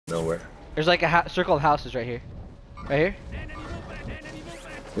Nowhere. There's like a circle of houses right here. Right here?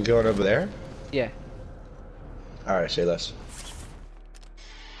 We're going over there? Yeah. Alright, say less.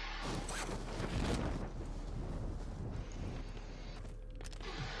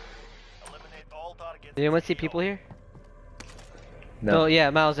 Did anyone see people here? No. No, yeah,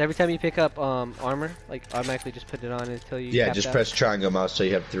 Miles, every time you pick up armor, like automatically just put it on until you Yeah, cap just out. press triangle mouse so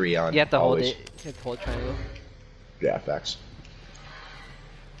you have 3 on. You have to always. hold it. You have to hold triangle. Yeah, facts.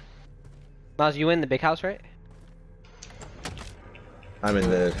 Miles, you in the big house, right? I'm in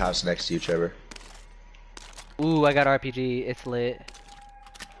the house next to you, Trevor. Ooh, I got RPG. It's lit.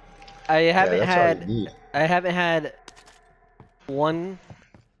 I haven't that's all you need. I haven't had one.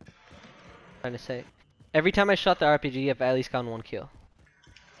 Trying to say, every time I shot the RPG, I've at least gotten 1 kill.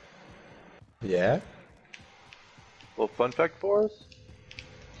 Yeah? Well, fun fact for us?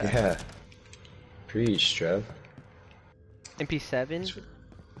 Yeah. Preach, Trev. MP7.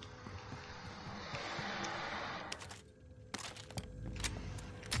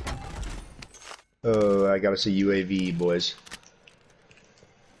 Oh, I gotta say UAV, boys.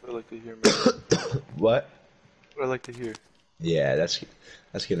 What I like to hear, man. What? What I like to hear. Yeah, that's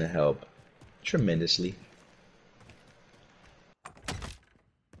gonna help tremendously.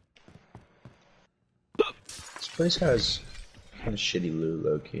 This place has kind of shitty loot,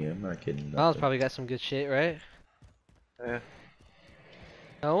 low key. I'm not kidding. Miles probably got some good shit, right? Yeah.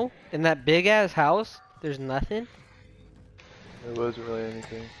 No? In that big ass house, there's nothing? There wasn't really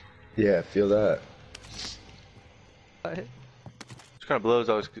anything. Yeah, feel that. What? It's kind of blows.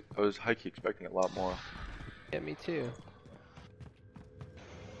 I was high-key expecting a lot more. Yeah, me too.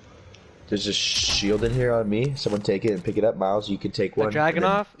 There's a shield in here on me. Someone take it and pick it up. Miles, you can take one. The dragon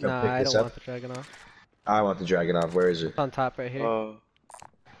and then off? come Nah, pick I this don't up. want the dragon off. I want the dragon off. Where is it? It's on top right here. Oops.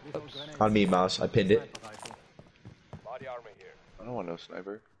 On me, Mouse. I pinned it. I don't want no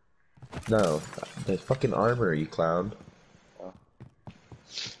sniper. No, the fucking armor, you clown. Oh.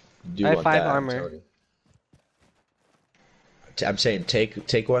 Do I have want 5 that, I'm armor. telling you. I'm saying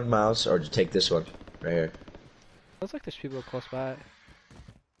take one, Mouse, or just take this one right here. Looks like there's people close by.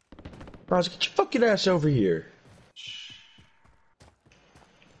 Mouse, get your fucking ass over here.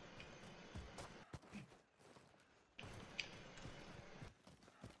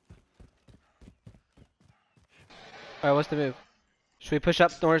 Alright, what's the move? Should we push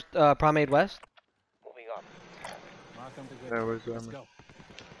up north, Promenade West? Yeah, where's the armor?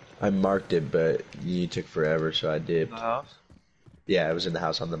 I marked it, but you took forever, so I dipped. In the house? Yeah, it was in the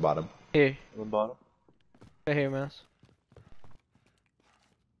house on the bottom. Here. On the bottom? Right here, Miles.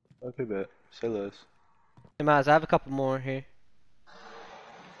 Okay, bet. Say less. Hey, Miles, I have a couple more here.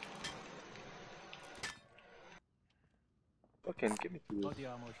 Fucking get me through this.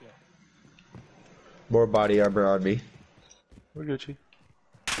 More body armor on me. We're Gucci.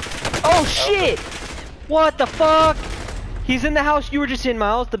 Oh shit! What the fuck? He's in the house you were just in,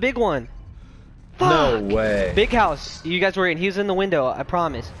 Miles, the big one. No Fuck. way. Big house. You guys were in. He was in the window, I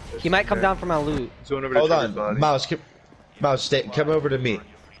promise. He might come down from our loot. He's going over to Hold Trevor's on, body. Mouse, come over to me.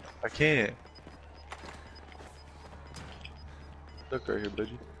 I can't. Look right here,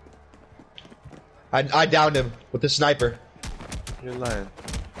 budgie. I downed him with the sniper. You're lying.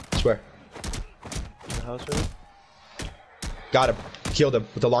 I swear. In the house right? Got him. Killed him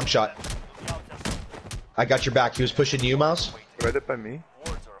with a long shot. I got your back. He was pushing you, Mouse. Right up by me?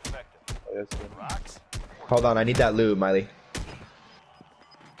 Oh, yes, Hold on, I need that loot, Miley.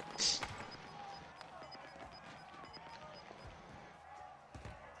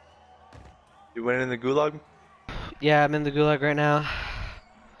 You went in the gulag? Yeah, I'm in the gulag right now.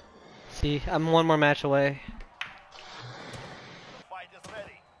 See, I'm 1 more match away.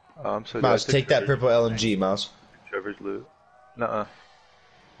 I'm so Mouse, glad I take that took purple LMG, Mouse. Trevor's loot. Nuh-uh.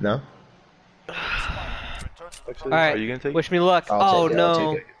 No? Actually, Alright, are you gonna take wish me luck. I'll Oh take it, I'll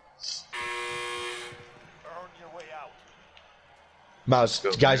no. take it. Mouse,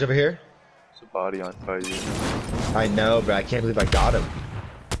 Go. guys over here? There's a body on by you. I know, bro. I can't believe I got him.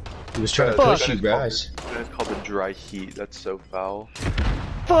 He was trying to Fuck. push you, bro. It's called the dry heat. That's so foul.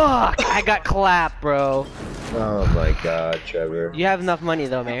 Fuck! I got clapped, bro. Oh my god, Trevor. You have enough money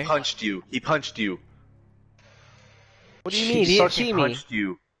though, He man. punched you. He punched you. What do you mean? He He didn't fucking see me. punched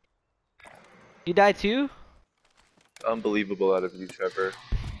you. You died too? Unbelievable out of you, Trevor.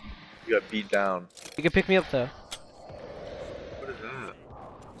 You got beat down. You can pick me up though. What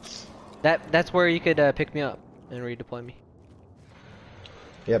is that? That's where you could pick me up and redeploy me.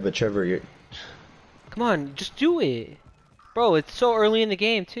 Yeah, but Trevor, you're... Come on, just do it. Bro, it's so early in the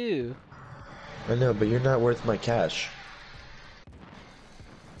game too. I know, but you're not worth my cash.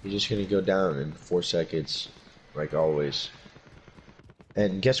 You're just gonna go down in 4 seconds, like always.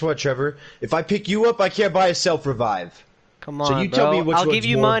 And guess what, Trevor? If I pick you up, I can't buy a self-revive. Come on, So you bro. tell me which I'll one's give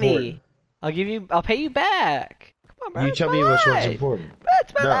you more money. important. I'll pay you back. Come on, bro. You tell me which one's important.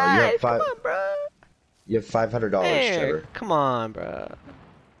 That's my No, life. Come on, bro. You have $500, There. Trevor. Come on, bro.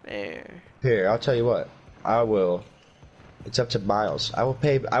 There. Here, I'll tell you what. I will. It's up to Miles. I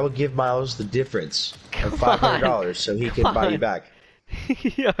will give Miles the difference of $500 so he can buy you back.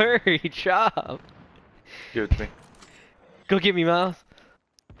 Hurry, chop. Give it to me. Go get me, Miles.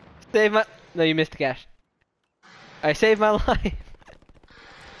 Save my. No, you missed the cash. I saved my life.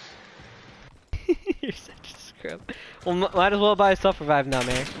 You're such a scrub. Well, might as well buy a self-revive now,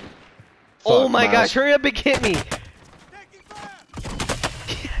 man. Oh my Miles. gosh, hurry up and get me!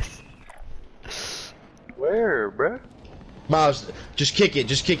 Yes! Where, bruh? Miles, just kick it,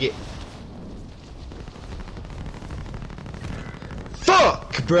 just kick it.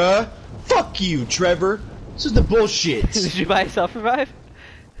 Fuck, bruh! Fuck you, Trevor! This is the bullshit! Did you buy a self-revive?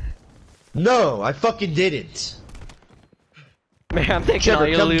 No, I fucking didn't. Man, I'm taking all Trevor,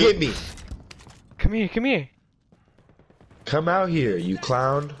 your come loot. get me. Come here, come here. Come out here, you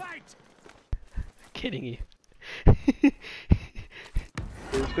clown. Kidding you. These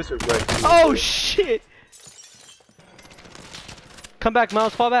guys are right here. Oh shit! Come back,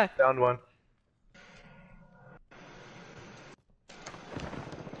 Miles, fall back. Down one.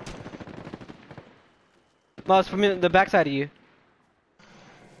 Miles, from the backside of you.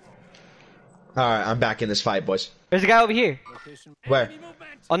 Alright, I'm back in this fight, boys. There's a guy over here. Where?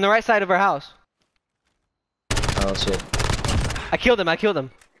 On the right side of our house. I don't see it. I killed him, I killed him.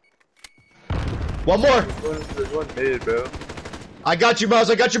 One more! There's one mid, bro. I got you, Miles,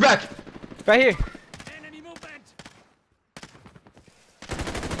 I got your back! Right here.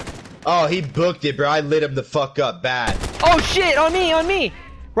 Oh, he booked it, bro. I lit him the fuck up bad. Oh shit, on me, on me!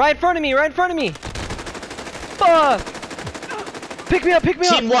 Right in front of me, right in front of me! Fuck! Pick me up, pick me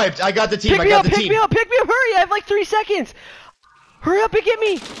up! Team wiped. I got the team. Pick I me got up, the pick team. me up, pick me up, hurry! I have like 3 seconds! Hurry up and get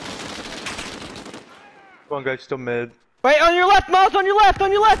me! One guy still mid. Right, on your left, Miles, on your left,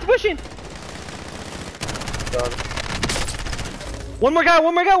 pushing! Done. One more guy,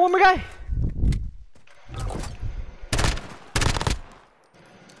 one more guy, one more guy!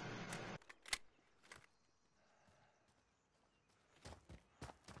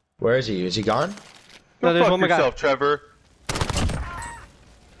 Where is he? Is he gone? No, Go there's fuck one more guy. yourself, Trevor.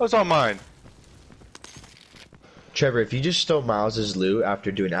 That's on mine. Trevor, if you just stole Miles's loot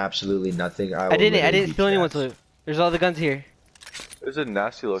after doing absolutely nothing, I didn't steal anyone's loot. There's all the guns here. There's a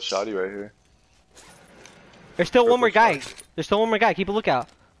nasty little shotty right here. There's still one more guy. shot. There's still one more guy. Keep a lookout.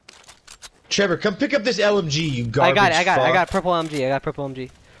 Trevor, come pick up this LMG, you garbage I got fuck. purple MG. I got purple MG.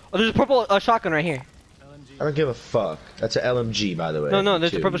 Oh, there's a purple shotgun right here. I don't give a fuck. That's an LMG, by the way. No,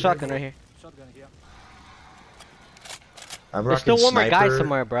 there's a too. purple shotgun right here. I'm There's rocking still one more guy sniper.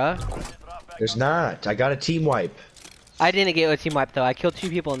 somewhere, bruh. There's not. I got a team wipe. I didn't get a team wipe though. I killed 2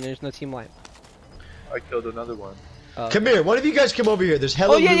 people and there's no team wipe. I killed another one. Come here. One of you guys come over here. There's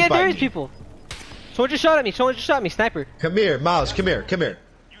hella Oh yeah, loot yeah, by there is me. people. Someone just shot at me. Someone just shot me. Sniper. Come here, Miles. Come here. Come here.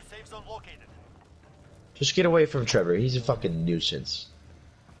 Just get away from Trevor. He's a fucking nuisance.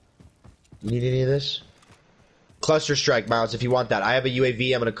 You need any of this? Cluster strike, Miles, if you want that. I have a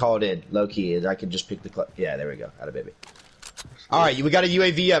UAV. I'm gonna call it in. Low key, and I can just pick the yeah, there we go. Atta baby. Alright, we got a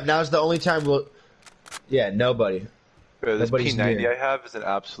UAV up. Now's the only time we'll... Yeah, nobody. Bro, this Nobody's P90 near. I have is an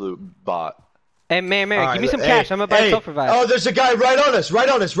absolute bot. Hey, Mary, All give me right, some hey, cash. I'm gonna buy a hey. self-revive. Oh, there's a guy right on us. Right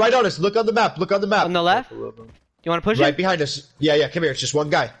on us. Right on us. Look on the map. Look on the map. On the left? You wanna push Right it? behind us. Yeah, come here. It's just one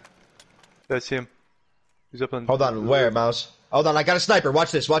guy. That's him. He's up on. Hold on. Where, Miles? Hold on. I got a sniper.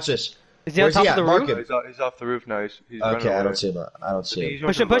 Watch this. Watch this. Is he on Where's top he of the at? Mark roof? him. He's off the roof now. He's running Okay, I away. don't see him. I don't see him.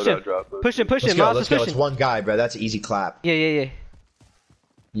 Push him, push him. Push him, push Let's him. go. Miles Let's is go. pushing. It's one guy, bro. That's easy clap. Yeah.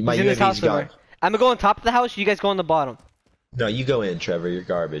 My He's in this house UAV's gone. somewhere. I'm gonna go on top of the house. You guys go on the bottom. No, you go in, Trevor. You're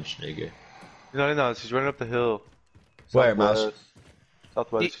garbage, nigga. He's not in the house. He's running up the hill. Where, Miles?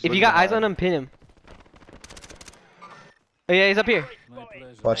 Southwest. If you got eyes on him, pin him. Oh yeah, he's up here.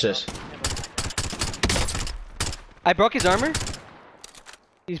 Watch this. I broke his armor.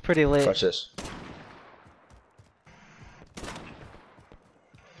 He's pretty lit. Watch this.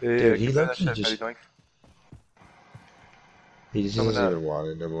 Yeah, Dude, he give me that low-key shit, just- fattydoinkss. He just Coming doesn't up. even want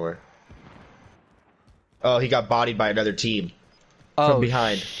it no more. Oh, he got bodied by another team. Oh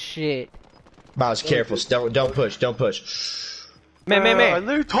behind. shit. Miles, careful. Don't push. Don't push. I Man.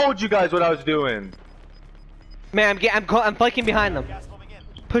 literally told you guys what I was doing. Man, I'm flanking behind them.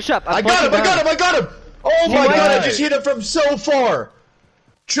 Push up. I got him! I got him! Oh my my god, I guy. just hit him from so far!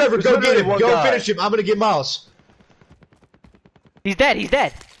 Trevor, There's go get literally him. one Go guy. finish him. I'm gonna get Miles. He's dead. He's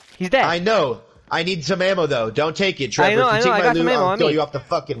dead. I know. I need some ammo though. Don't take it, Trevor. I know, if you take I my got some loot, ammo I'll on throw me. you off the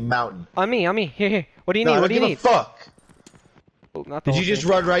fucking mountain. On me. Here. What do you No, need? I What don't do you give need? a fuck. Oh, not the Did whole you just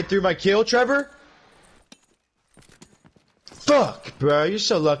thing. run right through my kill, Trevor? Fuck, bro. You're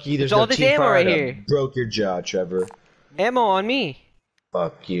so lucky there's There's all no this team ammo fire. right I here. broke your jaw, Trevor. Ammo on me.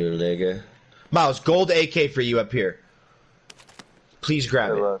 Fuck you, nigga. Miles, gold AK for you up here. Please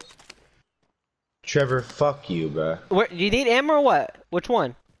grab it. less. Trevor, fuck you, bro. Where, you need ammo or what? Which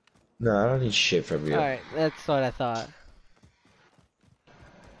one? No, I don't need shit from you. Alright, that's what I thought.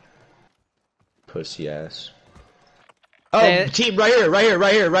 Pussy ass. Oh, Hey, team, right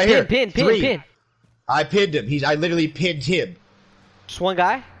here. Pin. Three. I pinned him. I literally pinned him. Just one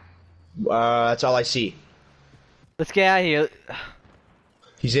guy? That's all I see. Let's get out of here.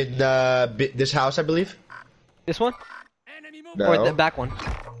 He's in this house, I believe. This one? No, Or the back one?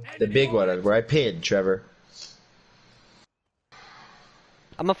 the big one where I pinned Trevor.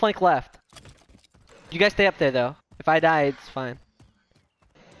 I'm gonna flank left. You guys stay up there though. If I die, it's fine.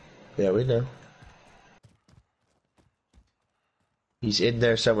 Yeah, we know. He's in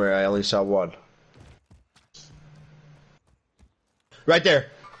there somewhere. I only saw one. Right there.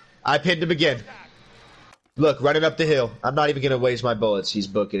 I pinned him again. Look, running up the hill. I'm not even gonna waste my bullets. He's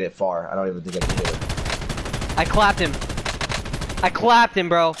booking it far. I don't even think I can hit him. I clapped him,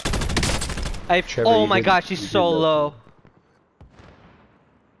 bro. Trevor, Oh you my did- gosh, you he's did so that. low.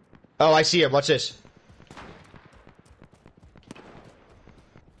 Oh, I see him. Watch this.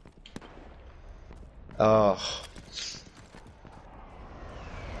 Oh.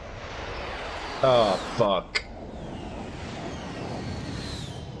 Oh, fuck.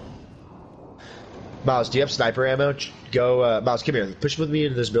 Miles, do you have sniper ammo? Go, Miles, come here. Push with me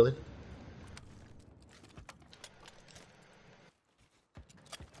into this building.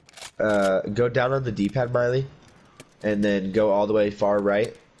 Go down on the D-pad, Miley. And then go all the way far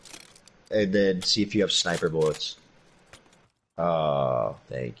right. And then see if you have sniper bullets. Oh,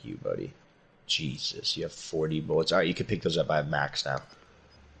 thank you, buddy. Jesus, you have 40 bullets. Alright, you can pick those up. I have max now.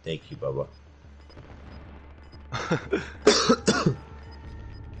 Thank you, Bubba.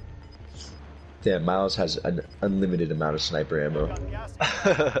 Damn, Miles has an unlimited amount of sniper ammo.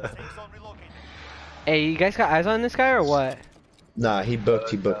 Hey, you guys got eyes on this guy or what? Nah, he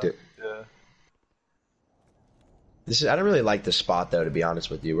booked it. Yeah. I don't really like the spot though, to be honest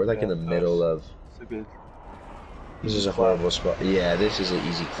with you. We're like in the middle of. It's a good. This is a horrible spot. Yeah, this is an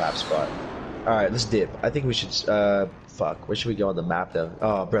easy clap spot. Alright, let's dip. I think we should, fuck. Where should we go on the map though?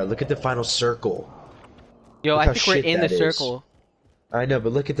 Oh, bro, look at the final circle. Yo, Look I how think we're shit in the that is. circle. I know,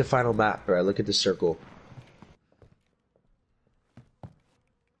 but look at the final map, bro. Look at the circle.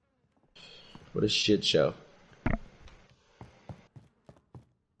 What a shit show.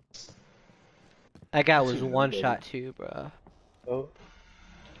 That guy was one shot too, bro. Oh.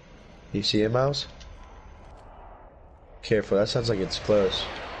 You see it, Miles? Careful, that sounds like it's close.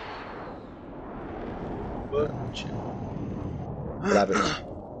 What? What happened?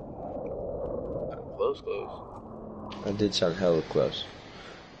 Close. That did sound hella close.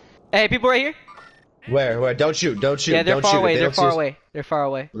 Hey, people right here? Where? Don't shoot, don't shoot, Yeah, they're don't far shoot. away. If they They're don't see far us- away. They're far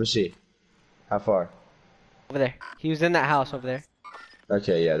away. Let me see. How far? Over there. He was in that house over there.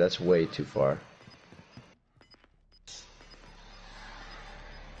 Okay, yeah, that's way too far.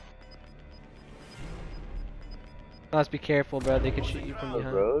 Must be careful, bro. They could shoot you from The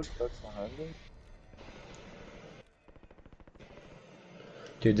behind. road? That's behind me?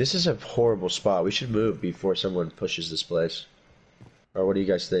 Dude, this is a horrible spot. We should move before someone pushes this place. Or what do you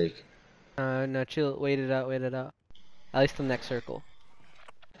guys think? No, chill. Wait it out. At least the next circle.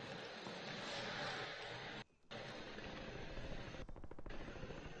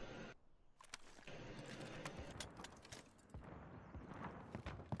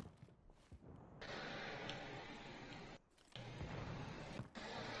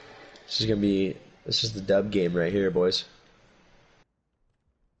 This is the dub game right here, boys.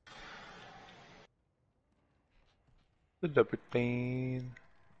 The double thing.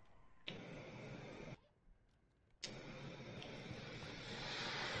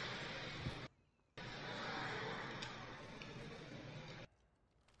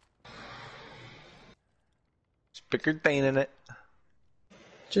 Spicker thing in it.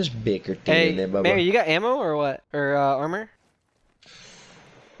 Just bicker Hey, in there, Bubba. Mary, you got ammo or what? Or armor?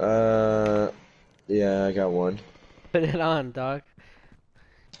 Yeah, I got one. Put it on, dog.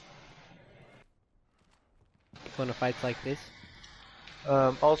 Going to fights like this.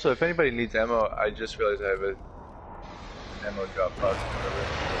 Also, if anybody needs ammo, I just realized I have an ammo drop box.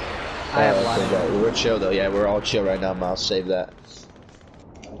 I have a lot of ammo. We're chill though. Yeah, we're all chill right now. Miles, save that.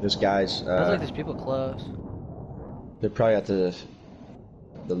 There's guys. Sounds like there's people close. They're probably at the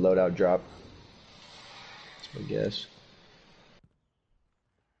loadout drop. I guess.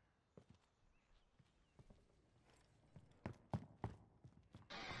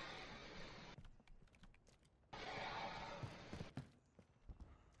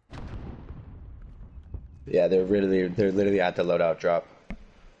 Yeah, they're literally at the loadout drop.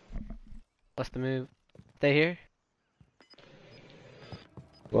 What's the move? Stay here?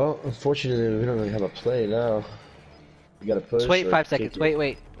 Well, unfortunately, we don't really have a play now. We gotta push. Let's wait or 5 seconds. kick it.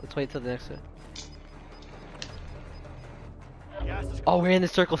 Wait. Let's wait till the next one. Oh, we're in the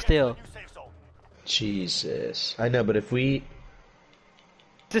circle still. Jesus. I know, but if we...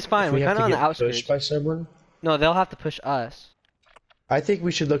 This is fine. if we We're have kind of to on the get outskirts. pushed by someone, No, they'll have to push us. I think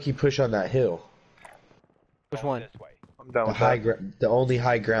we should low-key push on that hill. Which one? I'm down The with high that. the only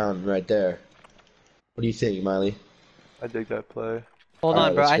high ground right there. What do you think, Miley? I dig that play. Hold Alright,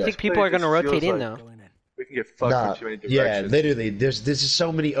 on, bro. let's I go. think people are gonna This feels rotate in like- now. We can get fucked Nah, in too many yeah, directions. literally. This is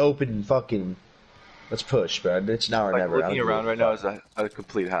so many open fucking. Let's push, bro. It's now or Like, never. I looking don't around give right now is a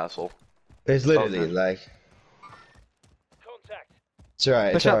complete hassle. It's literally Okay. like. It's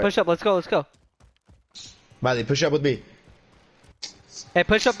alright. It's Push up, alright. push up. Let's go. Miley, push up with me. Hey,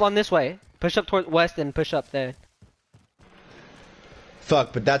 push up on this way. Push up toward west and push up there.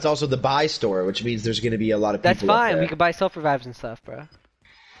 Fuck, but that's also the buy store, which means there's gonna be a lot of people. That's fine. Up We there. can buy self revives and stuff, bro.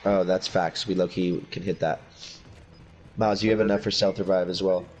 Oh, that's facts. We low key can hit that. Miles, you have enough for self revive as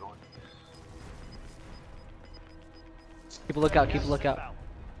well. Keep a lookout. Keep a lookout.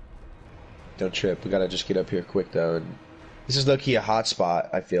 Don't trip. We gotta just get up here quick though. And this is low key a hot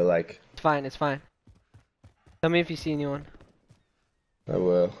spot. I feel like. It's fine. It's fine. Tell me if you see anyone. I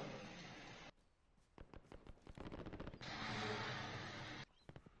will.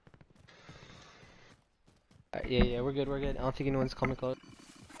 Alright, yeah, we're good. I don't think anyone's coming close.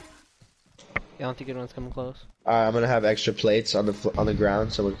 Yeah, I don't think anyone's coming close. Alright, I'm gonna have extra plates on the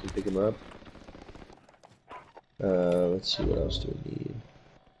ground. Someone can pick them up. Let's see, what else do we need?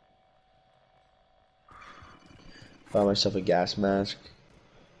 Buy myself a gas mask.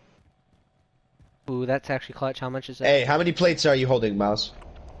 Ooh, that's actually clutch. How much is that? Hey, how many plates are you holding, Mouse?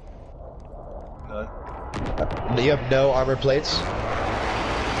 None. You have no armor plates?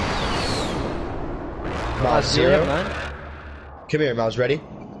 Mouse, Do you have zero? none? Come here, Mouse, ready?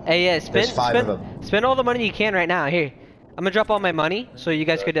 Hey, yeah, There's five of them. spend all the money you can right now. Here, I'm gonna drop all my money so you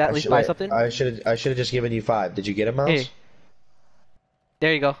guys could at least buy something. I should have just given you 5. Did you get him, Mouse? Here.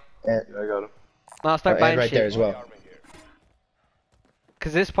 There you go. And, Yeah, I got him. I'll start and buying right shit. there as well.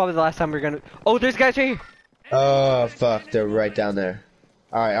 Cause this is probably the last time we're gonna. Oh, there's guys right here. Oh fuck, they're right down there.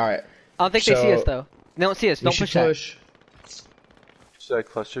 Alright. I don't think they see So, us though. They don't see us. We Don't should push that. push. Should I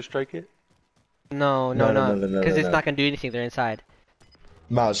cluster strike it? No. Because it's not gonna do anything. They're inside.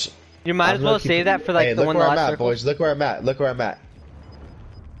 Mouse. You might I'm as well looking save for- that for like hey, the look one where the I'm last at, circle. boys. Look where I'm at. Look where I'm at.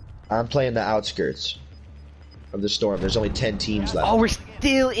 I'm playing the outskirts of the storm. There's only 10 teams left. Oh, we're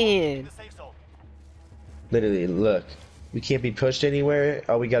still in. Literally, look. We can't be pushed anywhere.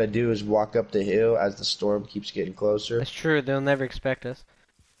 All we gotta do is walk up the hill as the storm keeps getting closer. That's true. They'll never expect us.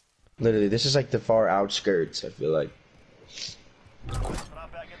 Literally, this is like the far outskirts, I feel like.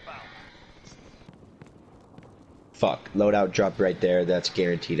 Fuck. Loadout dropped right there. That's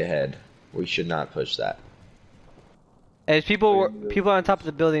guaranteed ahead. We should not push that. As people on top of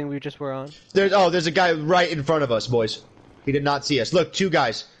the building we just were on. There's a guy right in front of us, boys. He did not see us. Look, 2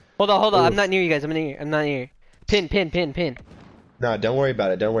 guys. Hold on. Oof. I'm not near you guys. I'm not near. Pin. No, don't worry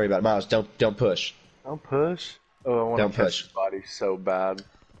about it. Miles, don't push. Don't push. Oh, I want Don't to catch push. his body so bad.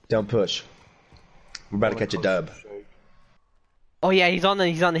 Don't push. We're about to catch a dub. Oh yeah, he's on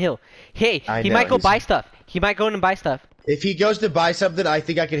the hill. Hey, I he know, might go he's- buy stuff. He might go in and buy stuff. If he goes to buy something, I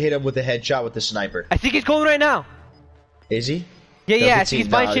think I can hit him with a headshot with the sniper. I think he's going right now. Is he? Yeah, No, I good think he's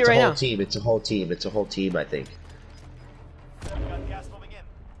team. buying No, shit it's right a whole now. team. It's a whole team. It's a whole team, I think.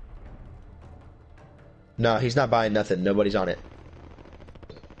 No, he's not buying nothing. Nobody's on it.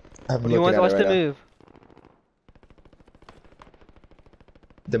 I'm looking at it What's right the now. move?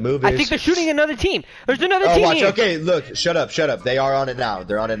 The move I is... think they're shooting another team. There's another Oh, team watch. here. Okay, look. Shut up. They are on it now.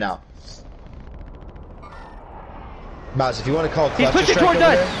 They're on it now. Mouse, if you want to call He's cluster pushing strike towards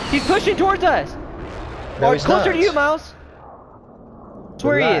over us. there- He's pushing towards us. No, Or he's closer not. to you, Mouse. That's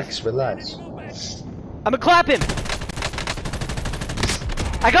where he is. Relax. I'm gonna clap him.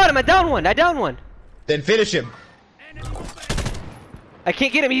 I got him. I downed one. Then finish him. I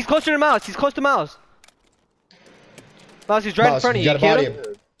can't get him. He's closer to Mouse. Mouse, he's right in Mouse, front of you. you You gotta body get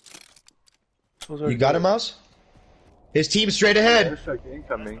him? him. You got him, Mouse? His team's straight ahead. Airstrike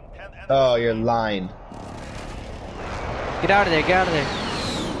incoming. Oh, you're lying. Get out of there.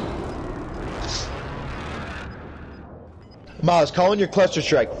 Miles, call in your cluster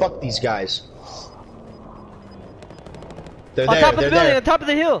strike. Fuck these guys. They're On there. top of They're the building, there. on top of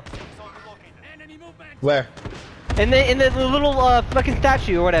the hill. Where? In the little fucking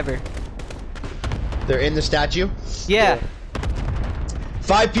statue or whatever. They're in the statue? Yeah.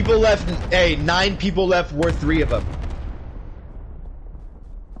 5 people left. Hey, 9 people left. We're 3 of them.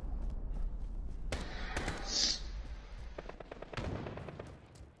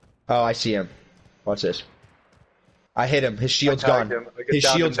 Oh, I see him. Watch this. I hit him. His shield's gone. His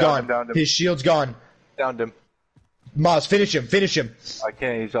shield's gone. His shield's gone. Downed him. Moz, finish him. Finish him. I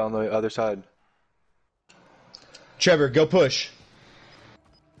can't. He's on the other side. Trevor, go push.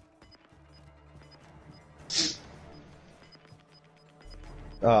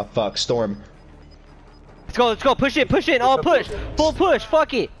 Oh, fuck. Storm. Let's go, let's go. Push it, push it. All push. Full push.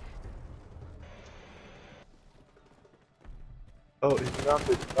 Fuck it. Oh, he's around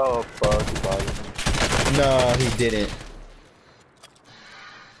it. Oh, fuck. He bodied him. No, he didn't.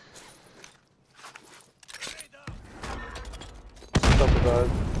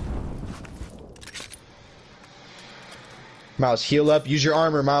 Mouse, heal up. Use your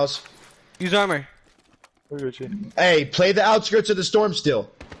armor, Mouse. Use armor. Where is he? Hey, play the outskirts of the storm still.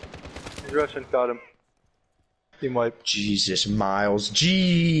 He's rushing. Got him. Team wipe. Jesus, Miles.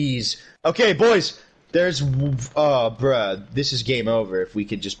 Jeez. Okay, boys. There's... Oh, bruh. This is game over if we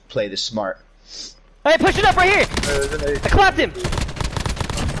could just play this smart. Hey, push it up right here. I clapped him.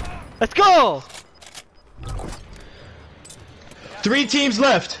 Let's go. 3 teams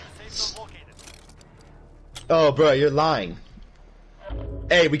left. Oh, bro, you're lying.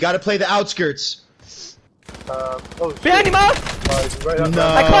 Hey, we gotta play the outskirts. Oh, Behind him, Mouse. Right up. No.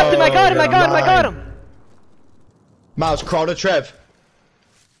 I clapped him. I got him. I got him. I got him. Miles, crawl to Trev.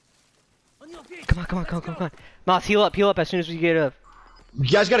 Come on, come on, come on, come on. Mouse, heal up as soon as we get up. You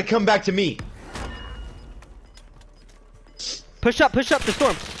guys gotta come back to me. Push up the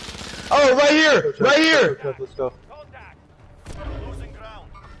storm. Oh, right here! Right here! Let's go.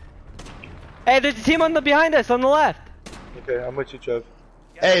 Hey, there's a team on the behind us on the left. Okay, I'm with you, Trev.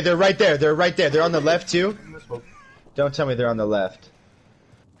 Hey, they're right there. They're right there. They're on the left, too. This one. Don't tell me they're on the left.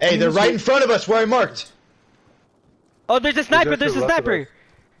 Hey, they're right in front of us where I marked. Oh, there's a sniper. There's a sniper.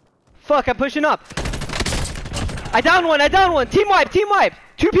 Fuck, I'm pushing up. I downed one. Team wipe.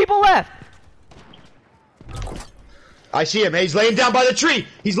 2 people left. I see him. Hey, he's laying down by the tree.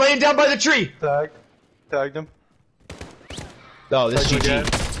 He's laying down by the tree. Tagged him. Oh, this is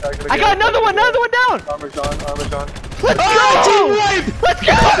GG. I got another one down. Armor's on. Let's go! Team wipe! Let's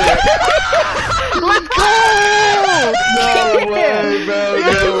go! Let's go! No way, bro.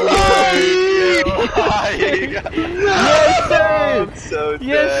 No way. Yes, sir! I'm so dead.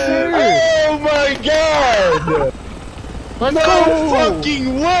 Yes, sir! Oh my god! Let's No go! fucking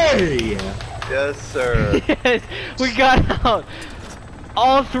way! Yes, sir. Yes, we got out.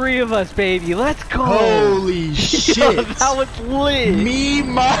 All 3 of us, baby. Let's go! Holy shit! Yo, that was lit! Me,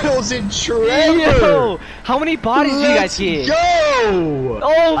 Miles, and Trevor! Yo, how many bodies did you guys get? Go!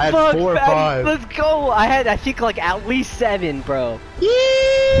 Oh, I had fuck, 4 or fatty, 5. let's go! I think like at least 7, bro. Yee!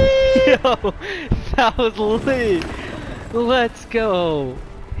 Yo, that was lit. Let's go.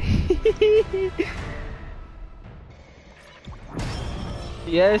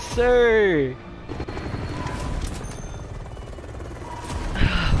 Yes, sir.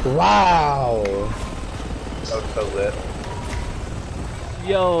 Wow! That was so lit.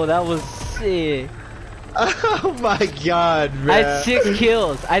 Yo, that was sick. Oh my god, man! I had 6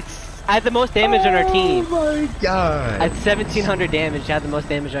 kills. I had the most damage on our team. Oh my god! I had 1,700 damage. I had the most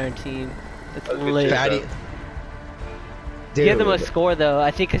damage on our team. That's lit. Fatty. You had the Dude, most score though. I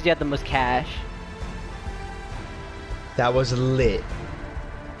think because you had the most cash. that was lit.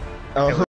 Oh.